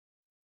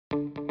Hello,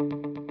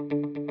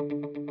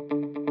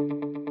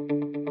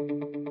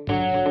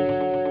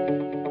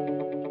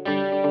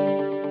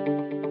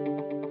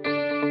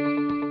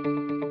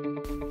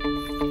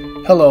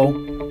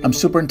 I'm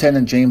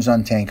Superintendent James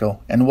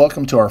Ontanko, and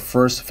welcome to our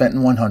first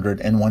Fenton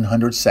 100 in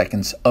 100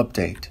 Seconds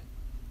update.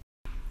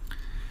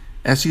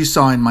 As you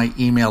saw in my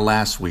email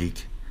last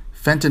week,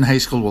 Fenton High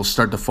School will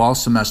start the fall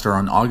semester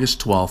on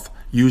August 12th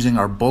using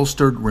our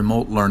bolstered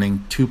Remote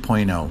Learning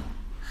 2.0.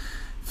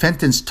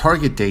 Fenton's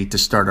target date to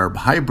start our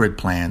hybrid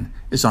plan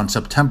is on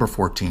September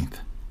 14th.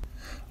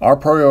 Our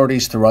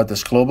priorities throughout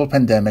this global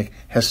pandemic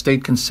have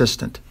stayed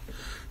consistent: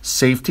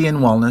 safety and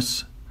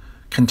wellness,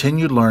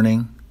 continued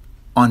learning,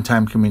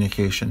 on-time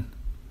communication.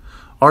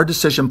 Our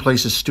decision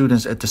places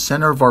students at the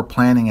center of our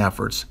planning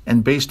efforts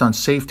and based on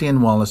safety and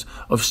wellness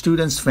of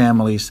students,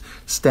 families,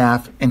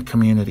 staff, and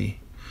community.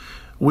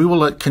 We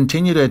will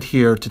continue to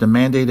adhere to the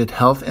mandated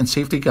health and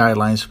safety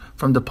guidelines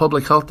from the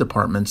public health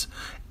departments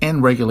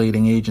and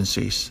regulating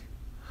agencies.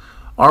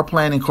 Our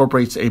plan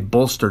incorporates a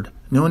bolstered,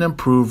 new and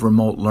improved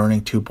Remote Learning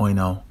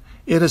 2.0.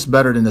 It is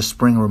better than the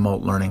spring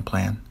Remote Learning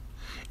Plan.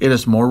 It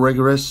is more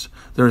rigorous,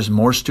 there is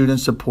more student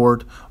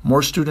support,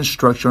 more student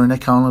structure and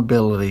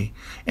accountability,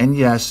 and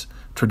yes,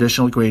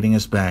 traditional grading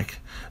is back.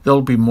 There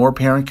will be more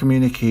parent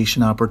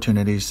communication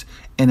opportunities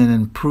and an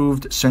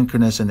improved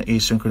synchronous and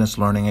asynchronous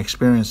learning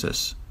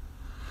experiences.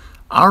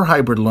 Our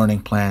hybrid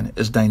learning plan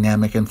is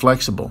dynamic and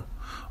flexible.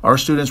 Our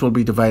students will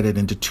be divided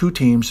into 2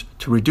 teams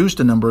to reduce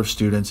the number of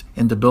students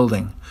in the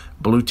building,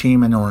 blue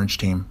team and orange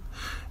team.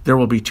 There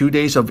will be 2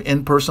 days of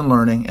in-person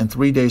learning and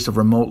 3 days of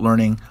remote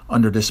learning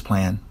under this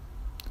plan.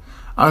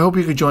 I hope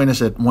you could join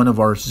us at one of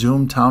our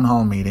Zoom town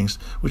hall meetings,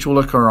 which will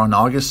occur on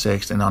August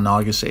 6th and on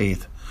August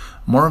 8th.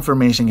 More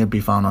information can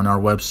be found on our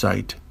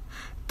website.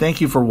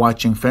 Thank you for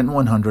watching Fenton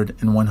 100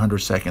 in 100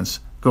 Seconds.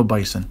 Go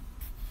Bison.